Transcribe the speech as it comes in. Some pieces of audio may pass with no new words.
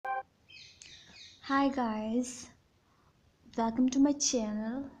Hi guys, welcome to my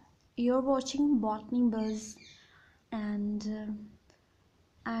channel. You're watching Botany Buzz and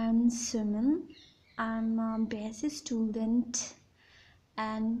I'm Suman. I'm a BSc student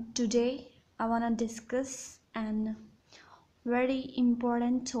and today I want to discuss an very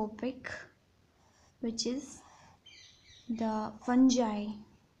important topic which is the fungi.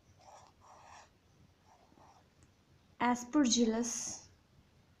 Aspergillus.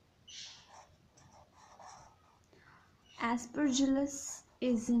 Aspergillus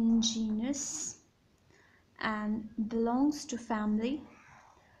is in genus and belongs to family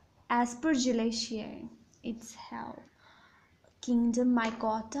Aspergillaceae. It's have kingdom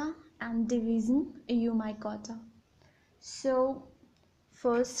Mycota and division Eumycota. So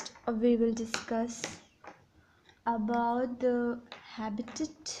first we will discuss about the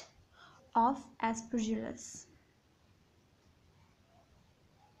habitat of Aspergillus.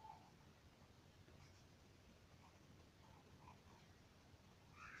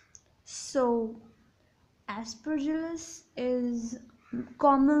 So Aspergillus is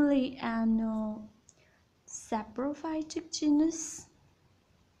commonly an saprophytic genus.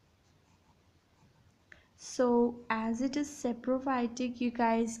 So as it is saprophytic, you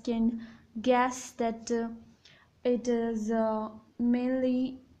guys can guess that it is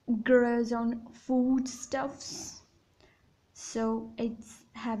mainly grows on foodstuffs. So its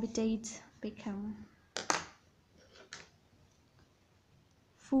habitat become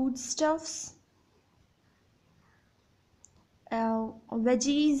foodstuffs,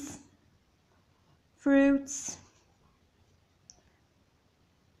 veggies, fruits.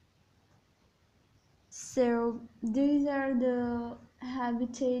 So these are the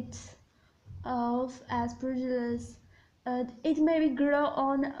habitats of Aspergillus. It may grow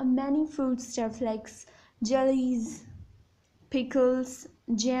on many foodstuffs like jellies, pickles,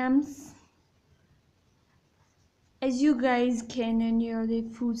 jams. As you guys can know the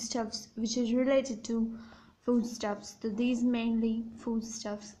foodstuffs which is related to foodstuffs. So these mainly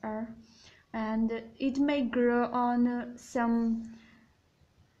foodstuffs are, and it may grow on some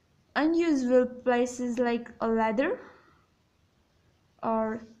unusual places like a leather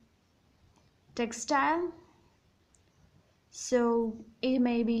or textile. So it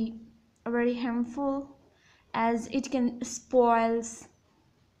may be very harmful as it can spoils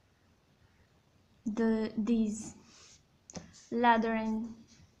these leather and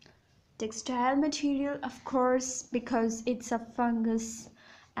textile material, of course, because it's a fungus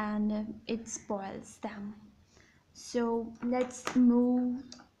and it spoils them. So let's move,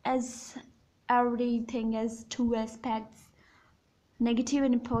 as everything has two aspects, negative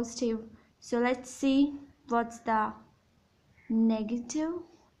and positive. So let's see what's the negative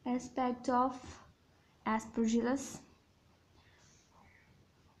aspect of Aspergillus.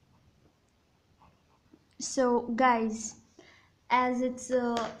 So guys, as it's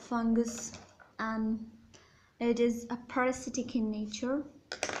a fungus and it is a parasitic in nature.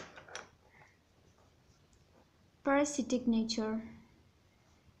 Parasitic nature.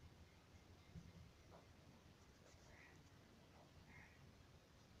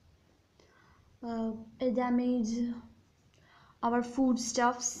 It damages our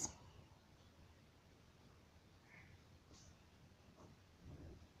foodstuffs.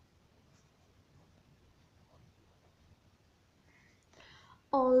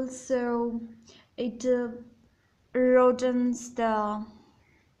 Also, it rodents the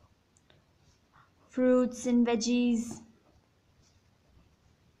fruits and veggies.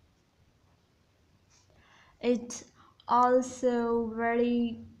 It also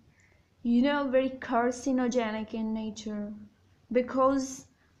very very carcinogenic in nature because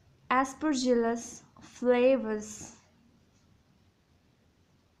Aspergillus flavus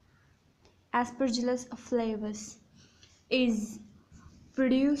is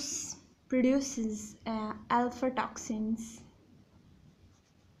produces alpha toxins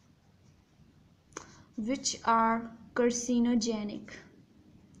which are carcinogenic.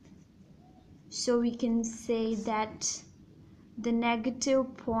 So we can say that the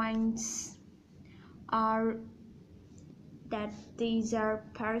negative points are that these are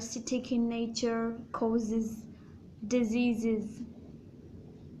parasitic in nature, causes diseases.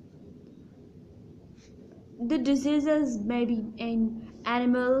 The diseases may be in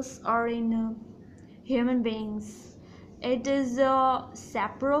animals or in human beings. It is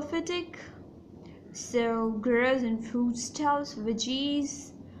saprophytic, so grows in foodstuffs,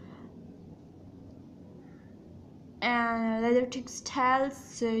 veggies, and leather textiles.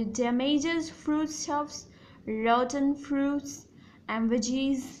 So damages foodstuffs, rotten fruits, and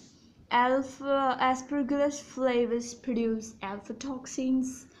veggies. Alpha Aspergillus flavus produce alpha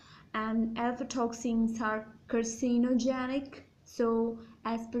toxins and alpha toxins are carcinogenic. So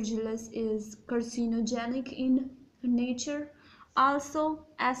Aspergillus is carcinogenic in nature. Also,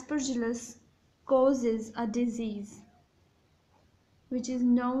 Aspergillus causes a disease which is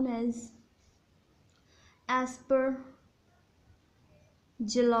known as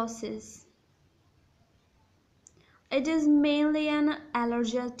Aspergillosis. It is mainly an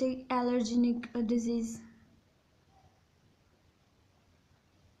allergenic disease.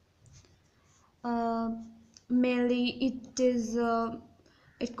 Uh, Mainly,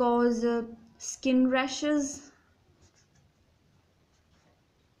 it causes skin rashes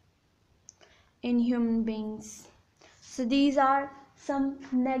in human beings. So these are some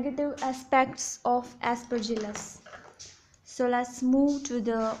negative aspects of Aspergillus. So let's move to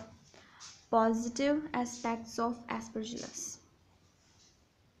the positive aspects of Aspergillus.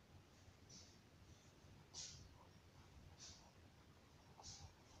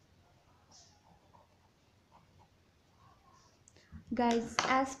 Guys,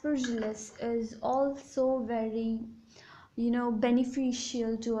 Aspergillus is also very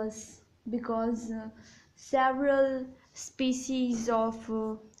beneficial to us because several species of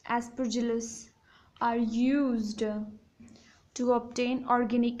Aspergillus are used to obtain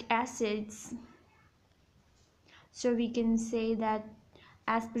organic acids. So we can say that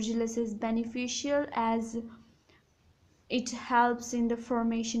Aspergillus is beneficial as it helps in the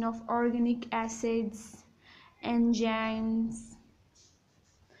formation of organic acids, enzymes,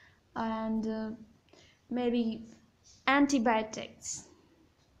 and maybe antibiotics.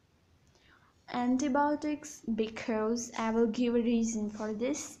 Antibiotics, because I will give a reason for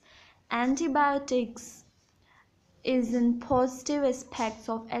this. Antibiotics is in positive aspects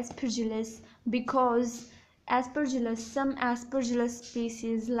of Aspergillus because some Aspergillus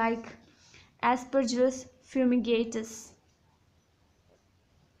species like Aspergillus fumigatus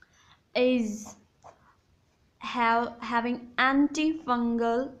is having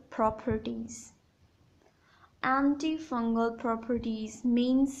antifungal properties. Antifungal properties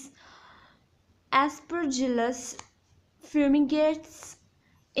means Aspergillus fumigates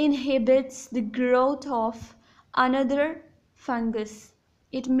inhibits the growth of another fungus.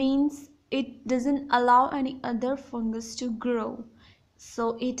 It means it doesn't allow any other fungus to grow.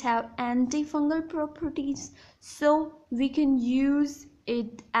 So it have antifungal properties. So we can use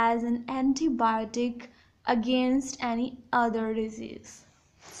it as an antibiotic against any other disease.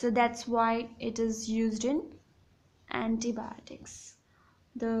 So that's why it is used in antibiotics.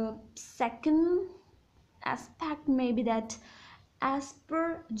 The second aspect may be that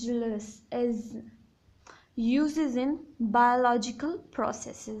Aspergillus is uses in biological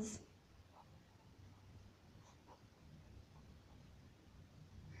processes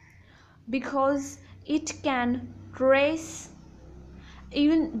because it can trace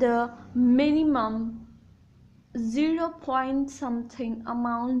even the minimum 0 point something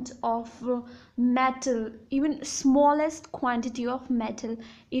amount of metal, even smallest quantity of metal,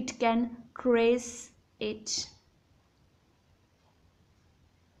 it can trace it.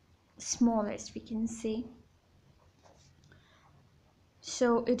 Smallest, we can say.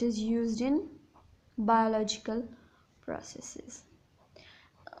 So it is used in biological processes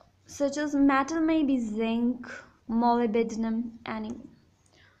such as metal may be zinc, molybdenum, and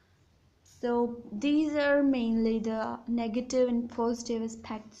so these are mainly the negative and positive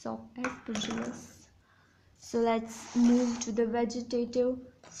aspects of Aspergillus. So let's move to the vegetative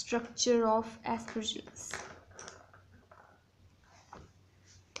structure of Aspergillus.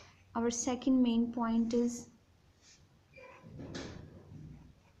 Our second main point is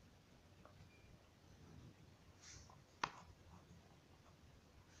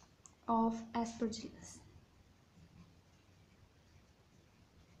of Aspergillus.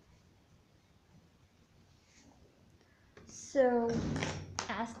 So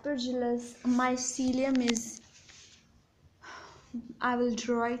Aspergillus mycelium is, I will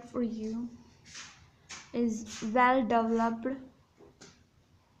draw it for you, is well developed.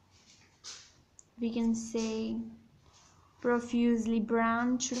 We can say profusely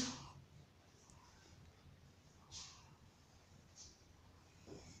branched,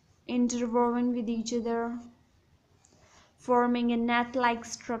 interwoven with each other, forming a net-like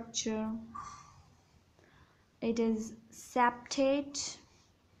structure. It is septate.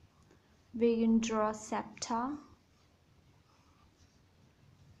 We can draw septa.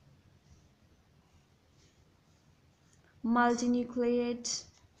 Multinucleate,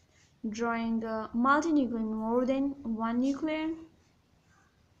 drawing a multinucleate, more than one nuclear.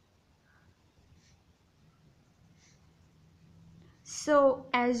 So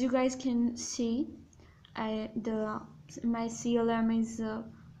as you guys can see, the mycelium is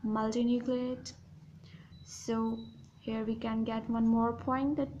multinucleate. So here we can get one more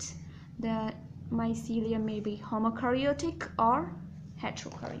point, that the mycelium may be homokaryotic or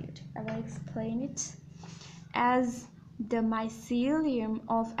heterokaryotic. I will explain it. As the mycelium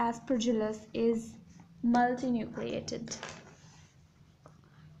of Aspergillus is multinucleated.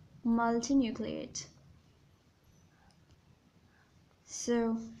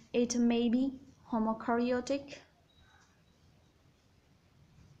 So it may be homokaryotic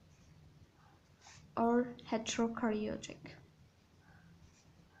or heterokaryotic.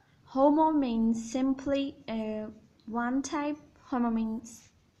 Homo means simply one type. Homo means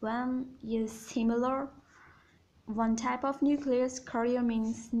one is similar, one type of nucleus. Karyo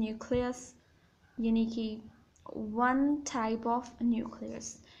means nucleus, unique, one type of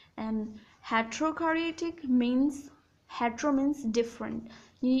nucleus. And heterokaryotic means, hetero means different,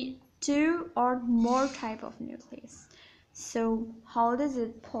 you need two or more type of nucleus. So how is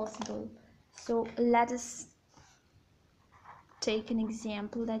it possible? So let us take an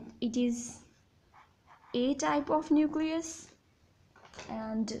example that it is A type of nucleus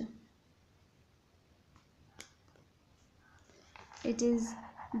and it is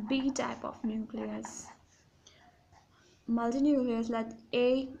B type of nucleus. Multinucleus, let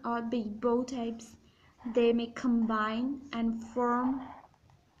A or B, both types, they may combine and form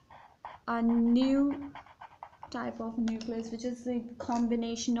a new type of nucleus, which is a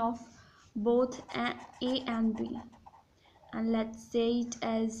combination of both A and B, and let's say it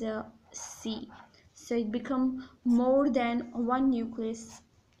as C. So it become more than one nucleus.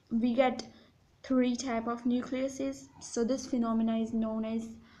 We get three type of nucleuses. So this phenomena is known as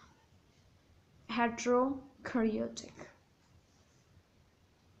heterokaryotic.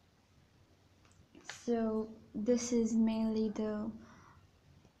 So this is mainly the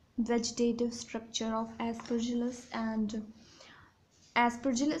vegetative structure of Aspergillus. And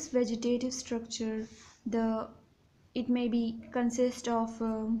Aspergillus vegetative structure, it may be consist of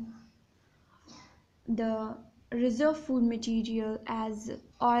the reserve food material as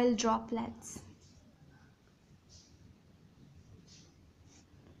oil droplets,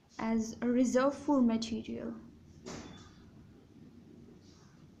 as a reserve food material.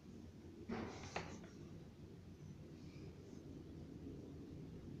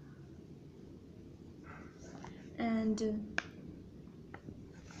 And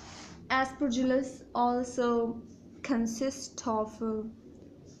Aspergillus also consists of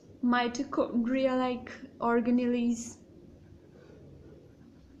mitochondria-like organelles,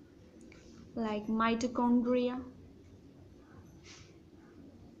 like mitochondria,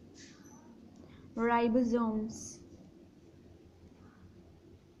 ribosomes,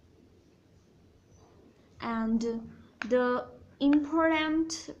 and the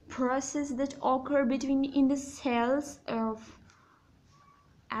important process that occur between in the cells of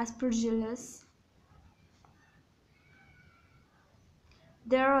Aspergillus,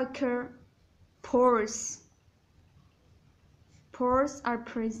 there occur pores. Pores are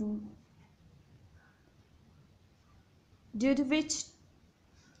present, due to which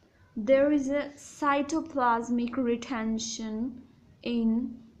there is a cytoplasmic retention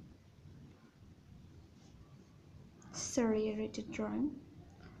in serrated drawing.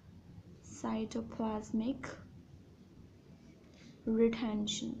 Cytoplasmic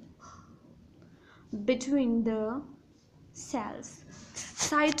retention between the cells.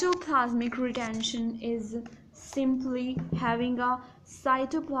 Cytoplasmic retention is simply having a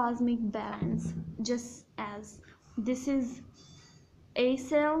cytoplasmic balance, just as this is a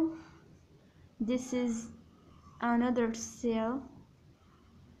cell, this is another cell,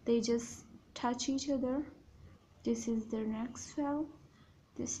 they just touch each other. This is the next cell,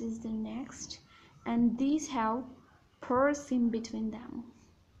 this is the next, and these have pores in between them.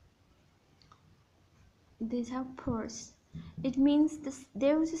 These have pores. It means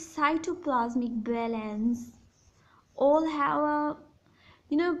there is a cytoplasmic balance. All have a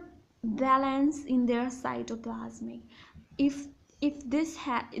balance in their cytoplasmic. If this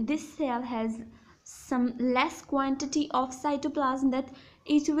cell has some less quantity of cytoplasm, that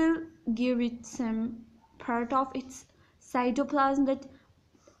it will give it some part of its cytoplasm, that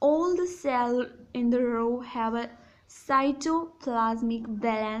all the cell in the row have a cytoplasmic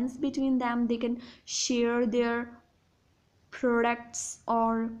balance between them. They can share their products,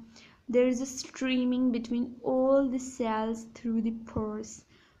 or there is a streaming between all the cells through the pores.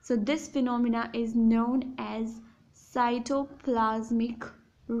 So this phenomena is known as cytoplasmic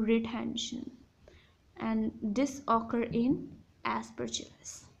retention, and this occur in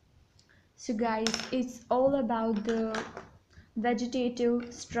Aspergillus. So guys, it's all about the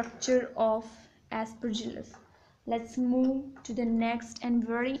vegetative structure of Aspergillus. let's move to the next and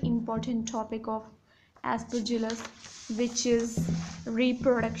very important topic of Aspergillus, which is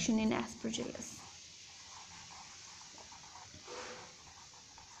reproduction in Aspergillus.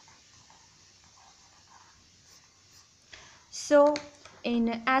 So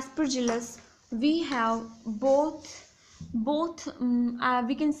in Aspergillus we have both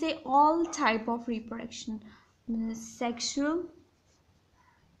we can say all type of reproduction: sexual,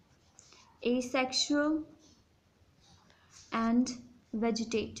 asexual, and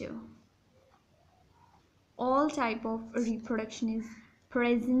vegetative. All type of reproduction is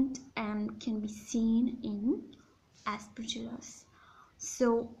present and can be seen in Aspergillus.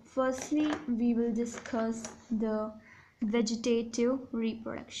 So firstly we will discuss the vegetative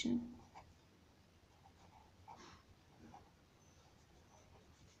reproduction.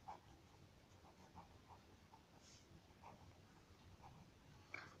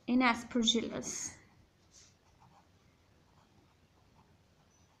 In Aspergillus,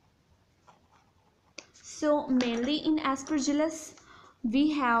 so mainly in Aspergillus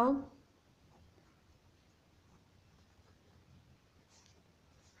we have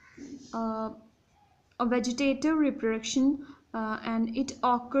a vegetative reproduction, and it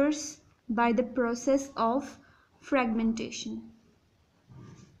occurs by the process of fragmentation.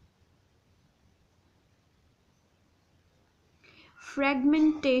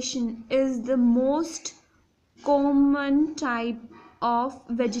 Fragmentation is the most common type of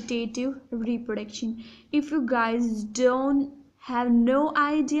vegetative reproduction. If you guys don't have no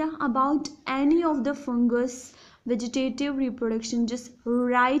idea about any of the fungus vegetative reproduction, just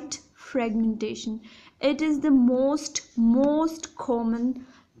write fragmentation. It is the most common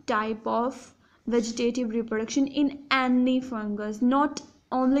type of vegetative reproduction in any fungus, not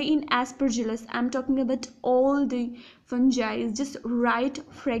only in Aspergillus. I'm talking about all the fungi. Just write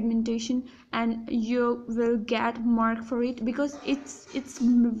fragmentation and you will get mark for it, because it's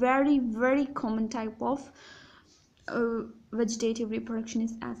very common type of vegetative reproduction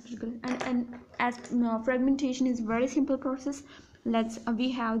is Aspergillus. And as fragmentation is very simple process. Let's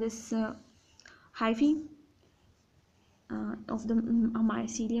we have this hyphae of the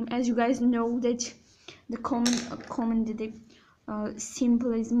mycelium. As you guys know that the common the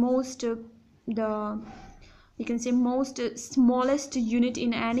simple is most the you can say most smallest unit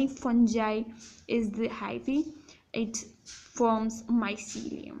in any fungi is the hyphae. It forms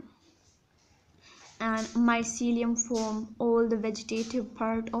mycelium, and mycelium form all the vegetative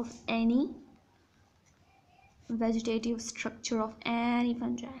part of any vegetative structure of any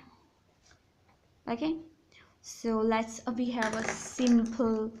fungi. Okay, so let's we have a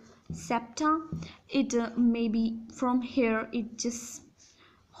simple septa. It maybe from here it just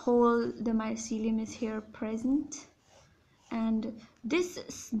whole the mycelium is here present, and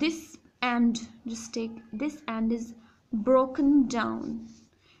this end, just take this end, is broken down,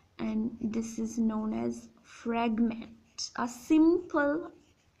 and this is known as fragment, a simple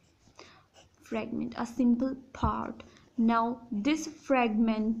fragment, a simple part. Now this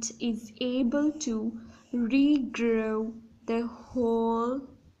fragment is able to regrow the whole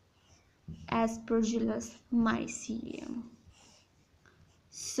Aspergillus mycelium.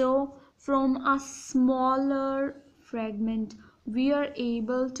 So from a smaller fragment we are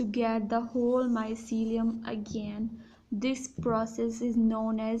able to get the whole mycelium again. This process is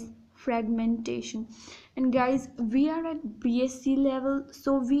known as fragmentation. And guys, we are at BSc level,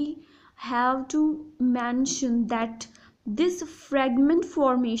 so we have to mention that this fragment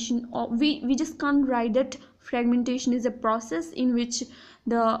formation, or we just can't write that fragmentation is a process in which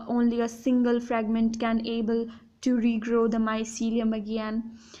the only a single fragment can able to regrow the mycelium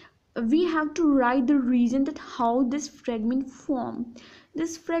again. We have to write the reason that how this fragment form.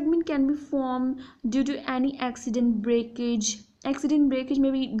 This fragment can be formed due to any accident breakage,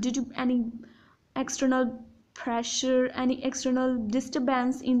 maybe due to any external pressure, any external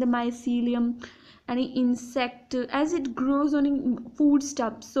disturbance in the mycelium, any insect as it grows on food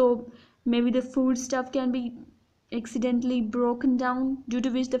stuff. So maybe the food stuff can be accidentally broken down, due to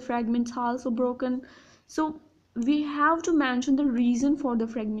which the fragments are also broken. So we have to mention the reason for the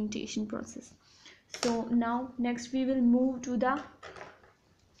fragmentation process. So now next we will move to the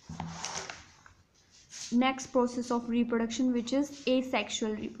next process of reproduction, which is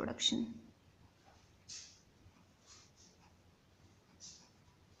asexual reproduction.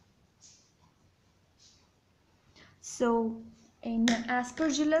 So in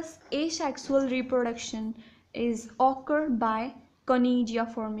Aspergillus, asexual reproduction is occurred by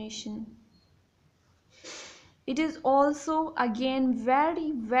conidia formation. It is also again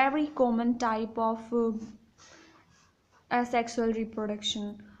very common type of asexual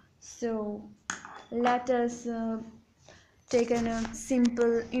reproduction. So let us take a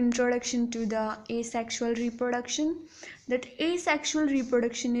simple introduction to the asexual reproduction. That asexual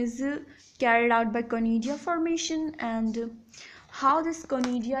reproduction is carried out by conidia formation, and how this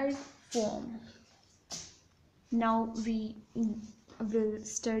conidia is formed. Now we will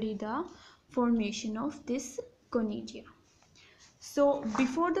study the formation of this conidia. So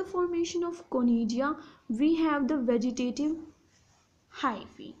before the formation of conidia, we have the vegetative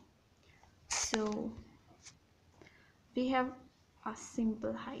hyphae. So we have a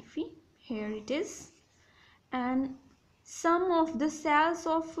simple hyphae, here it is, and some of the cells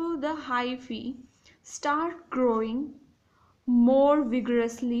of the hyphae start growing more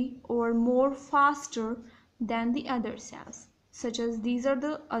vigorously or more faster than the other cells, such as these are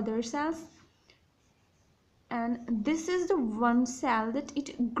the other cells, and this is the one cell that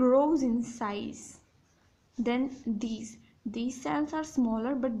it grows in size. Then these cells are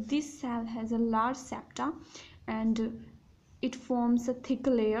smaller, but this cell has a large septa, and it forms a thick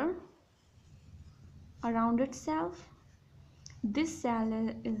layer around itself. This cell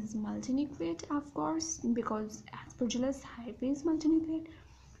is multinucleate, of course, because Aspergillus hyphae is multinucleate.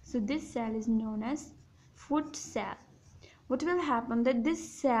 So this cell is known as foot cell. What will happen that these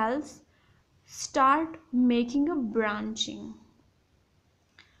cells start making a branching,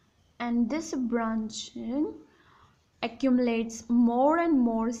 and this branching accumulates more and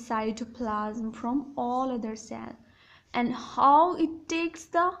more cytoplasm from all other cells. And how it takes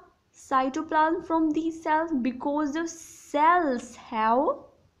the cytoplasm from these cells? Because the cells have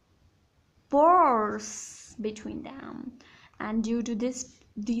pores between them, and due to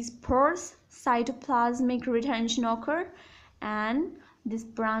these pores, cytoplasmic retention occur, and this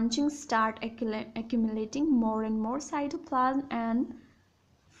branching start accumulating more and more cytoplasm and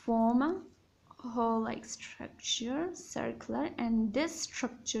form a hole like structure, circular, and this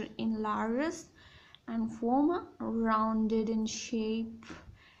structure enlarges and form a rounded in shape,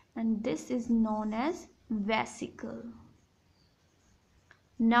 and this is known as vesicle.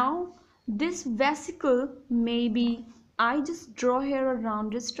 Now this vesicle may be, I just draw here a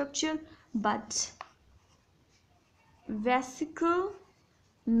rounded structure, but vesicle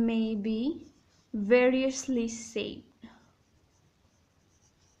may be variously shaped.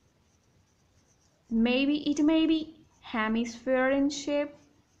 Maybe it may be hemisphere in shape,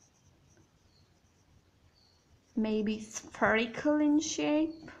 maybe spherical in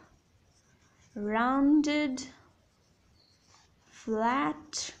shape, rounded,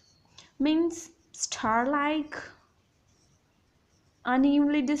 flat, means star-like,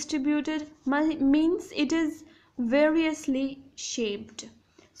 unevenly distributed, means it is variously shaped.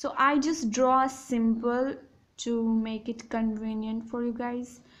 So I just draw a symbol to make it convenient for you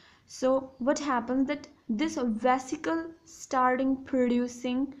guys. So what happens that this vesicle starting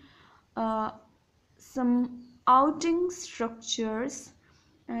producing some outing structures,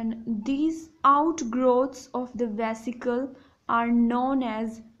 and these outgrowths of the vesicle are known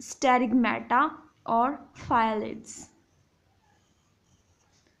as sterigmata or phyllids.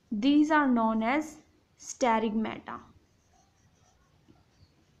 These are known as sterigmata.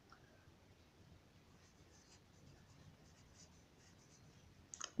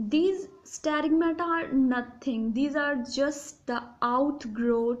 These sterigmata are nothing, these are just the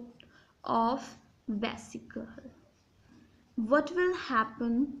outgrowth of vesicle. What will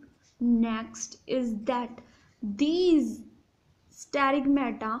happen next is that these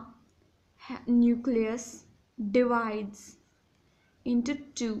sterigmata nucleus divides into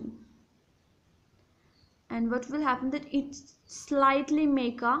two, and what will happen that it slightly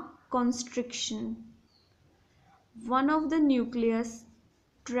make a constriction. One of the nucleus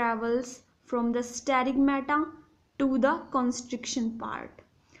travels from the sterigmata to the constriction part.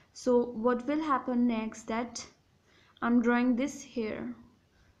 So what will happen next, that I'm drawing this here,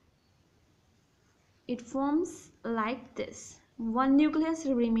 it forms like this. One nucleus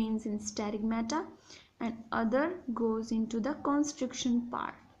remains in sterigmata and other goes into the constriction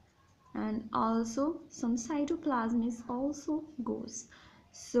part, and also some cytoplasm is also goes.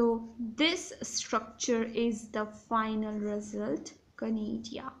 So this structure is the final result,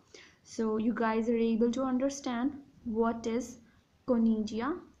 conidia. So you guys are able to understand what is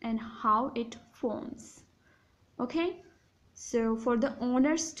conidia and how it forms. Okay, so for the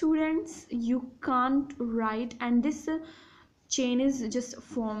honors students, you can't write, and this chain is just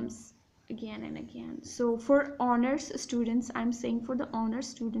forms again and again. So for honors students, I'm saying for the honors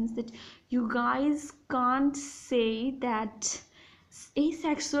students that you guys can't say that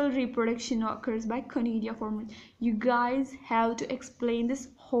asexual reproduction occurs by conidia formation. You guys have to explain this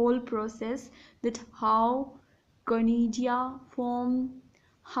whole process, that how conidia form,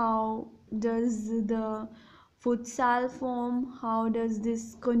 how does the futsal form, how does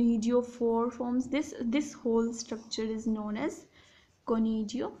this conidiophore forms. This whole structure is known as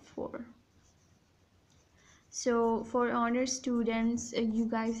conidiophore. So for honor students, you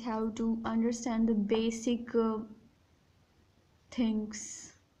guys have to understand the basic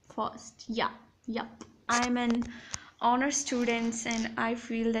things first. Yep, I'm an honor student and I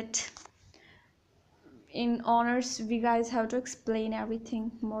feel that in honors we guys have to explain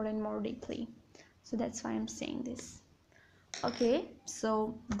everything more and more deeply, so that's why I'm saying this. Okay,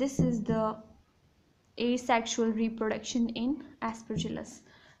 so this is the asexual reproduction in Aspergillus.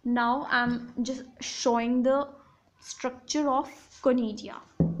 Now I'm just showing the structure of conidia.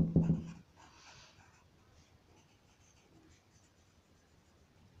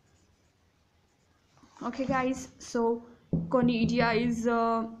 Okay guys, so conidia is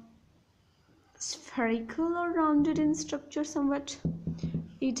spherical or rounded in structure somewhat.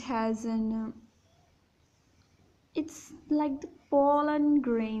 It has an it's like the pollen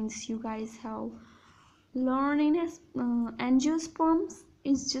grains you guys have learning as angiosperms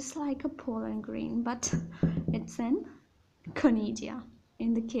is just like a pollen grain, but it's an conidia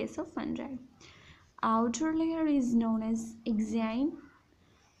in the case of fungi. Outer layer is known as exine,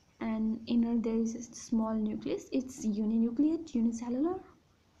 and inner there is a small nucleus. It's uninucleate, unicellular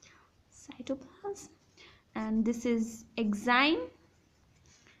cytoplasm, and this is exine,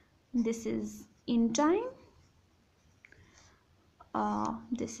 this is intine,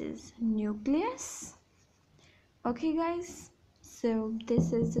 this is nucleus. Okay guys, so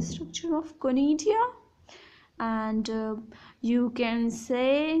this is the structure of conidia, and you can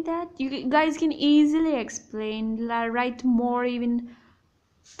say that you guys can easily explain, write more, even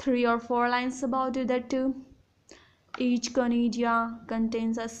 3 or 4 lines about it, that each conidia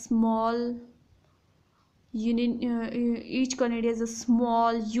contains a small each conidia is a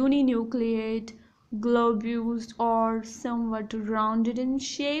small uninucleate globule or somewhat rounded in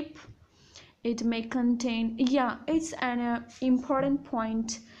shape. It may contain, yeah, it's an important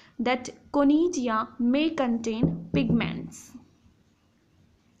point, that conidia may contain pigments,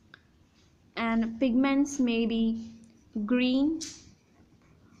 and pigments may be green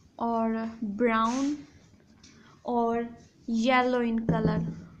or brown or yellow in color,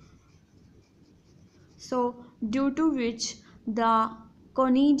 so due to which the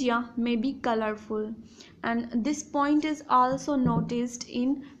conidia may be colorful. And this point is also noticed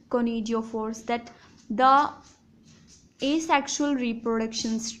in conidiophores, that the asexual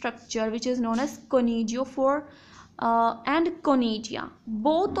reproduction structure, which is known as conidiophore and conidia,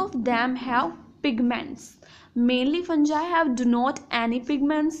 both of them have pigments. Mainly fungi have do not any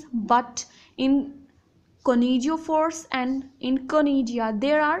pigments, but in conidiophores and in conidia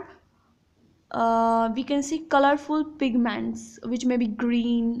there are we can see colorful pigments which may be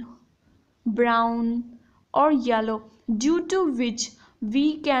green, brown or yellow, due to which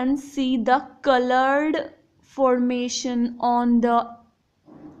we can see the colored formation on the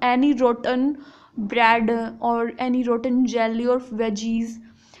any rotten bread or any rotten jelly or veggies.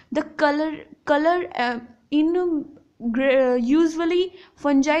 The color in usually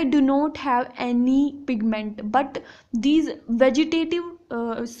fungi do not have any pigment, but these vegetative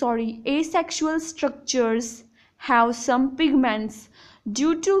asexual structures have some pigments,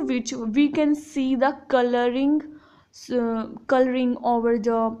 due to which we can see the coloring over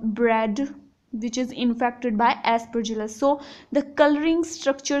the bread which is infected by Aspergillus. So the coloring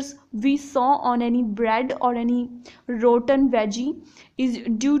structures we saw on any bread or any rotten veggie is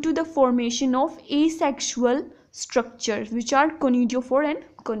due to the formation of asexual structures, which are conidiophore and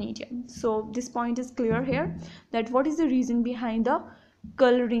conidia. So this point is clear here, that what is the reason behind the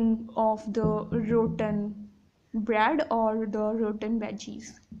coloring of the rotten bread or the rotten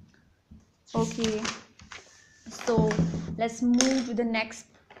veggies. Okay, so let's move to the next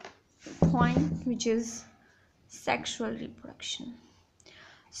point, which is sexual reproduction.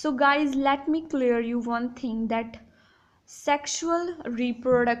 So guys, let me clear you one thing, that sexual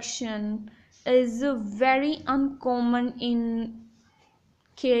reproduction is very uncommon in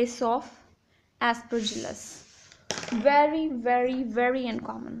case of Aspergillus. Very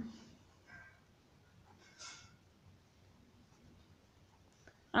uncommon.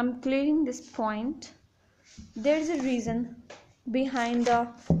 I'm clearing this point. There is a reason behind the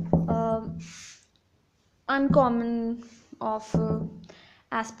uh, uncommon of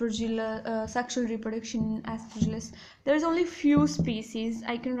Aspergillus sexual reproduction in Aspergillus. There's only few species.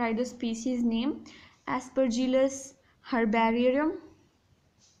 I can write the species name: Aspergillus herbarium,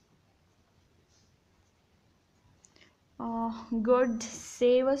 God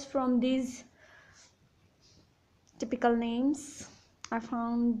save us from these typical names. I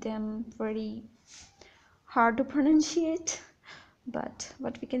found them very hard to pronunciate, but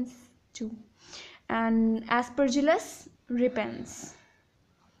what we can do. And Aspergillus repens.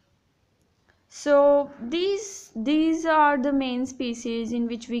 So these are the main species in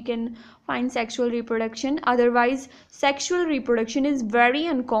which we can find sexual reproduction. Otherwise, sexual reproduction is very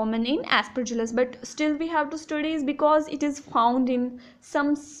uncommon in Aspergillus, but still we have to study it because it is found in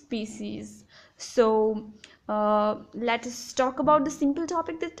some species. So let us talk about the simple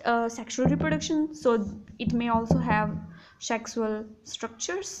topic that sexual reproduction. So it may also have sexual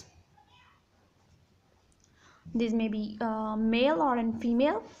structures. These may be male or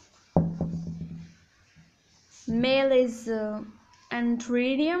female. Male is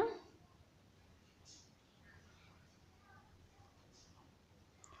Antheridium,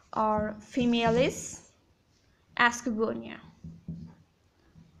 or female is Aspergillus.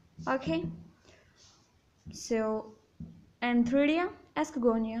 Okay, so Antheridium,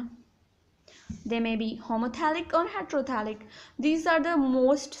 Aspergillus. They may be homothallic or heterothallic. These are the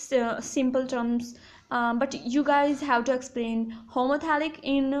most simple terms, but you guys have to explain homothallic,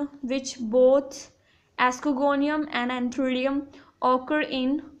 in which both Aspergillus and Antheridium occur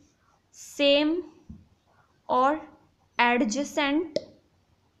in same or adjacent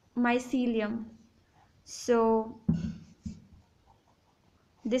mycelium. So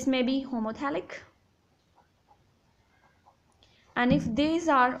this may be homothallic, and if these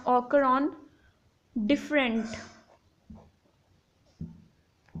are occur on different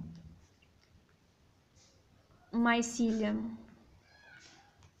mycelium,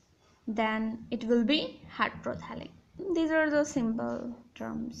 then it will be heterothallic. These are the simple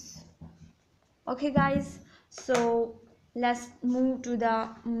terms. Okay guys, so let's move to the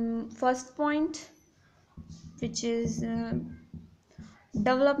first point, which is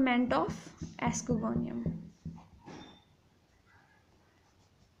development of Aspergillus.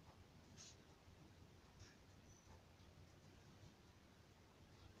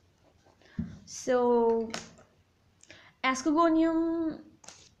 So Aspergillus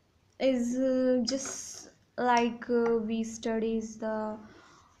is just like we studies the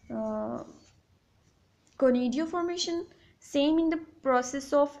conidio formation. Same in the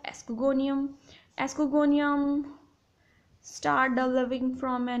process of Aspergillus. Aspergillus start developing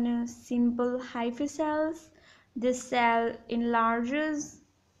from a simple hyphae cells. This cell enlarges,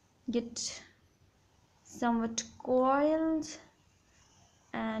 get somewhat coiled,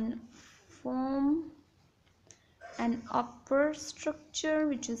 and form an upper structure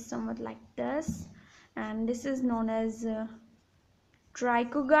which is somewhat like this, and this is known as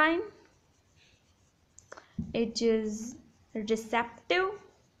trichogyne. It is receptive,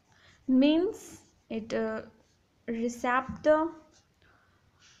 means it receives the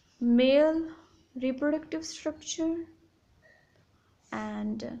male reproductive structure,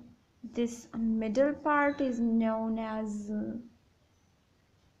 and this middle part is known as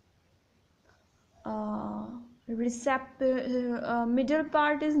middle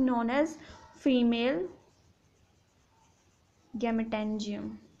part is known as female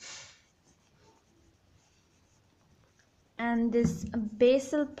gametangium, and this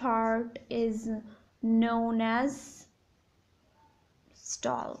basal part is known as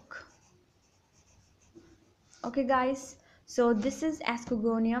stalk. Okay guys, so this is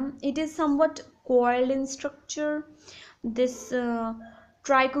Aspergillus. It is somewhat coiled in structure. This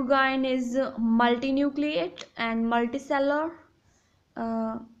trichogyne is multinucleate and multicellular.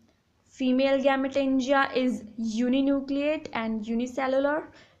 Female gametangia is uninucleate and unicellular,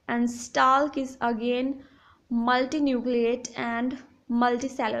 and stalk is again multinucleate and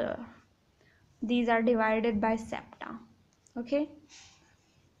multicellular. These are divided by septa. Okay,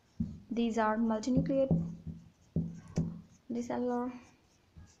 these are multinucleate, multicellular.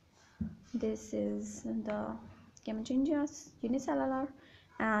 This is the gametangia, unicellular,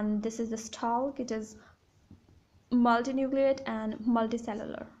 and this is the stalk. It is multinucleate and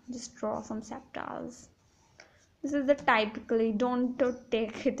multicellular. Just draw some sepals. This is the typically, don't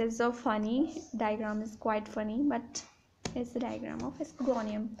take it as so funny. Diagram is quite funny, but it's the diagram of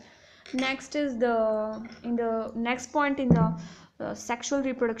Aspergillus. Next is the next point in the sexual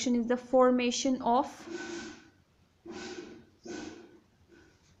reproduction is the formation of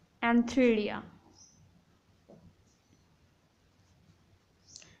antheridia.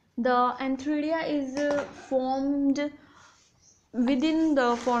 The antheridia is formed within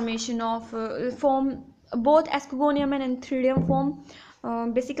the formation of form. Both Aspergillus and Antheridium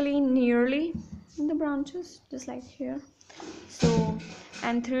form basically nearly in the branches, just like here. So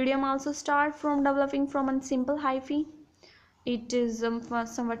Antheridium also start from developing from a simple hyphae. It is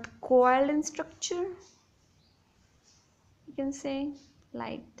somewhat coiled in structure. you can say,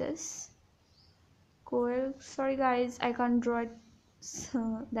 like this. Coil, sorry guys, I can't draw it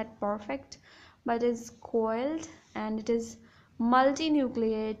that perfect, but it's coiled and it is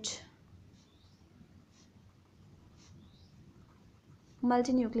multinucleate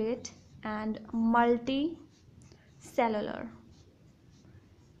and multicellular,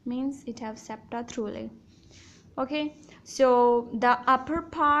 means it have septa through. Okay, so the upper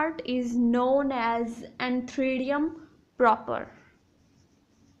part is known as antheridium proper,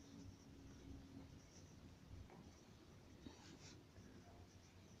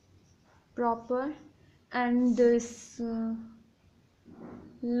 and this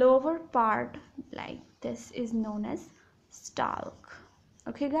lower part like this is known as stalk.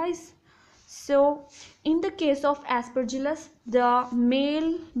 Okay guys, so in the case of Aspergillus, the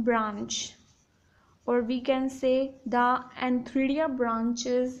male branch, or we can say the antheridia branch,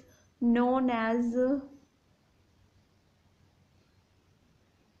 is known as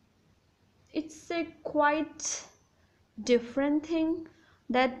it's a quite different thing,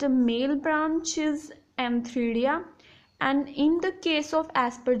 that the male branch is antheridia, and in the case of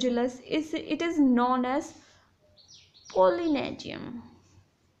Aspergillus it is known as polynesium.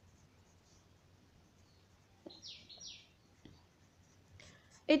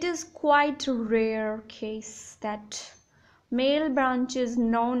 It is quite a rare case that male branch is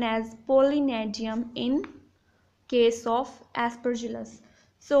known as polynesium in case of Aspergillus.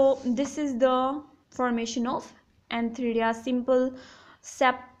 So this is the formation of antheridia. Simple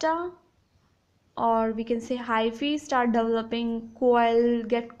septa, or we can say hyphae, start developing,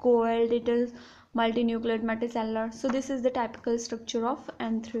 get coiled, it is multinucleate, multicellular. So this is the typical structure of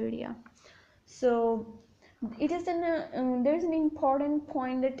antheridia. So it is there's an important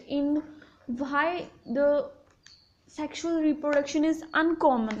point that in why the sexual reproduction is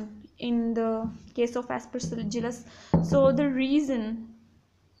uncommon in the case of Aspergillus. So the reason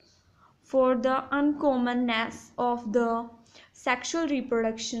for the uncommonness of the sexual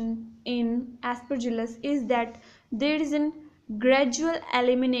reproduction in Aspergillus is that there is a gradual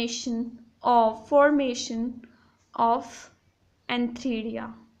elimination of formation of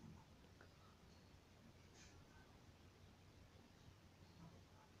antheridia.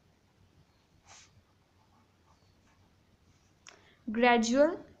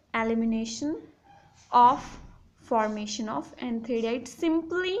 Gradual elimination of formation of antheridia. It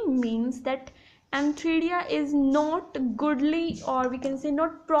simply means that antheridia is not goodly, or we can say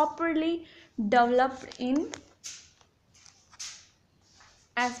not properly developed in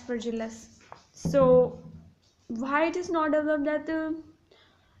Aspergillus. So why it is not developed, that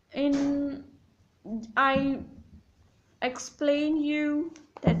in I explain you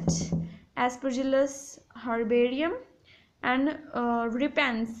that Aspergillus herbarium and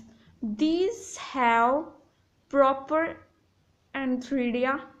repens, these have proper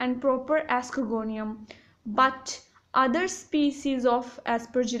antheridia and proper ascogonium, but other species of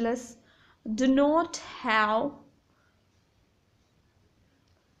Aspergillus do not have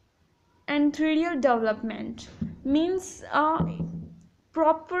antheridial development, means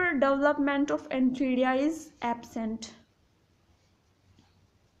proper development of antheridia is absent.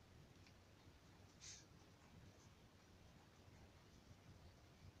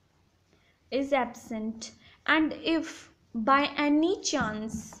 And if by any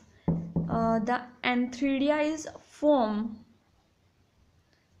chance the antheridia is formed,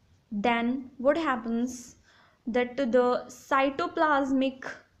 then what happens, that the cytoplasmic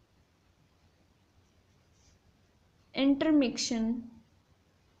intermixtion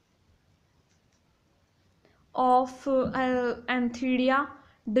of antheridia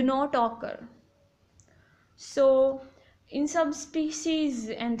do not occur. So in some species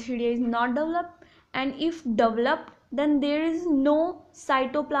antheridia is not developed, and if developed, then there is no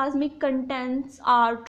cytoplasmic contents are